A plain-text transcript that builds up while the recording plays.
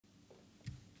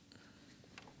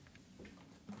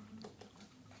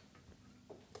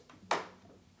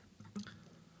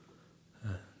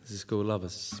This is called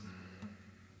Lovers.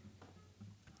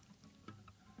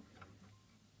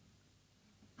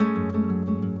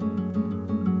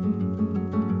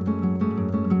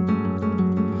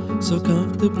 So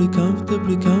comfortably,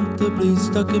 comfortably, comfortably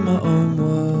stuck in my own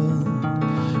world.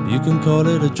 You can call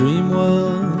it a dream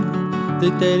world, the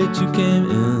day that you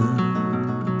came in.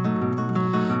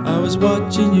 I was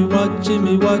watching you, watching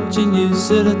me, watching you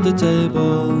sit at the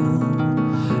table.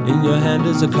 In your hand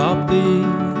is a copy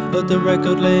of the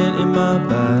record laying in my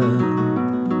bag.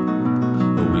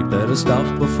 Oh, we better stop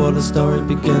before the story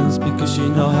begins, because you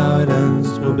know how it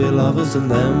ends. We'll be lovers and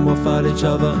then we'll fight each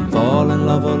other and fall in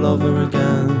love all over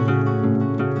again.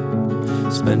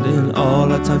 Spending all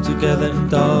our time together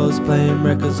indoors, playing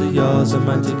records of yours and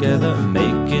mine together, and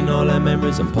making all our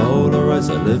memories and Polaroids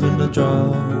that live in the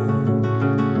drawer.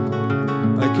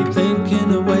 I keep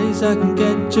thinking of ways I can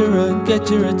get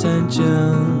your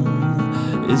attention.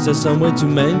 Is there some way to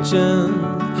mention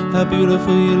how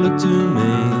beautiful you look to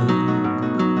me?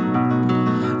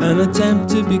 An attempt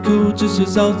to be cool just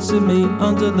results in me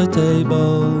under the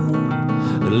table.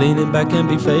 Leaning back can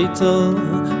be fatal,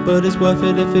 but it's worth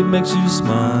it if it makes you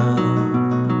smile.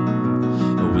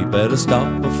 We better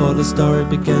stop before the story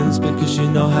begins, because you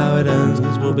know how it ends.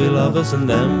 We'll be lovers and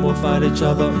then we'll fight each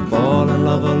other and fall in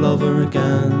love all over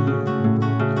again.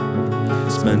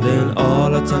 Spending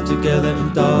all our time together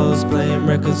indoors, playing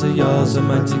records of yours and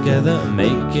mine together, and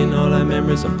making all our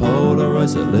memories and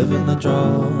Polaroids that live in the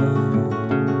drawer.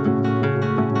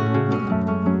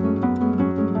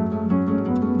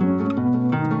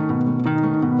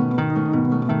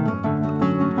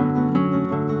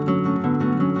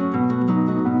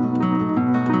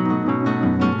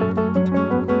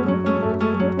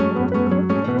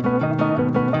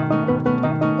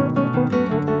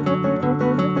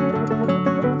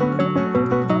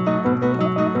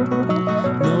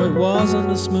 Wasn't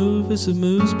the smoothest of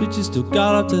moves, but you still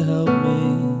got up to help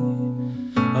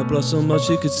me. I blushed so much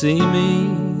you could see me,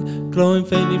 glowing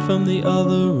faintly from the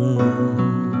other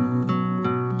room.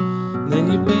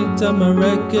 Then you picked up my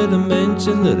record and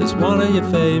mentioned that it's one of your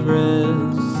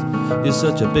favorites. You're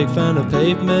such a big fan of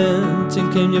Pavement,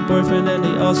 and came your boyfriend and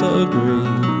he also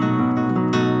agreed.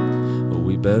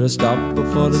 We better stop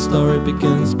before the story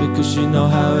begins, because you know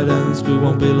how it ends. We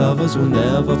won't be lovers, we'll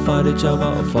never fight each other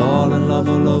or fall in love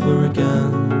all over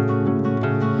again.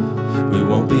 We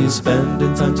won't be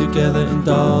spending time together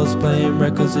indoors, playing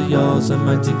records of yours and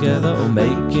mine together, or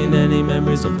making any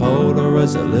memories of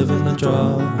Polaroids that live in the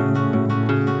drawer.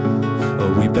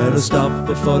 Oh, we better stop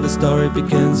before the story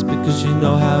begins, because you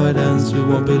know how it ends. We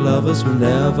won't be lovers, we'll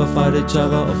never fight each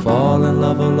other or fall in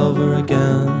love all over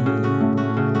again.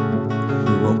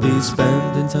 Won't be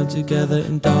spending time together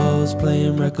indoors,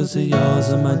 playing records of yours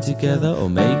and mine together, or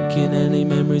making any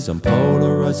memories on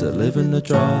Polaroids that live in the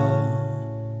drawer.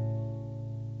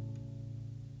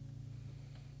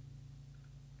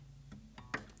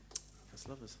 That's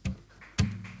Lovers. I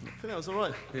think that was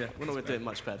alright. Yeah, we're not going to do it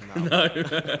much better now. No. As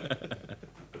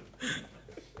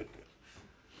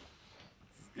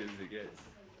good as it gets.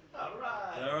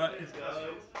 Alright. Alright. Cheers,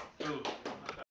 guys.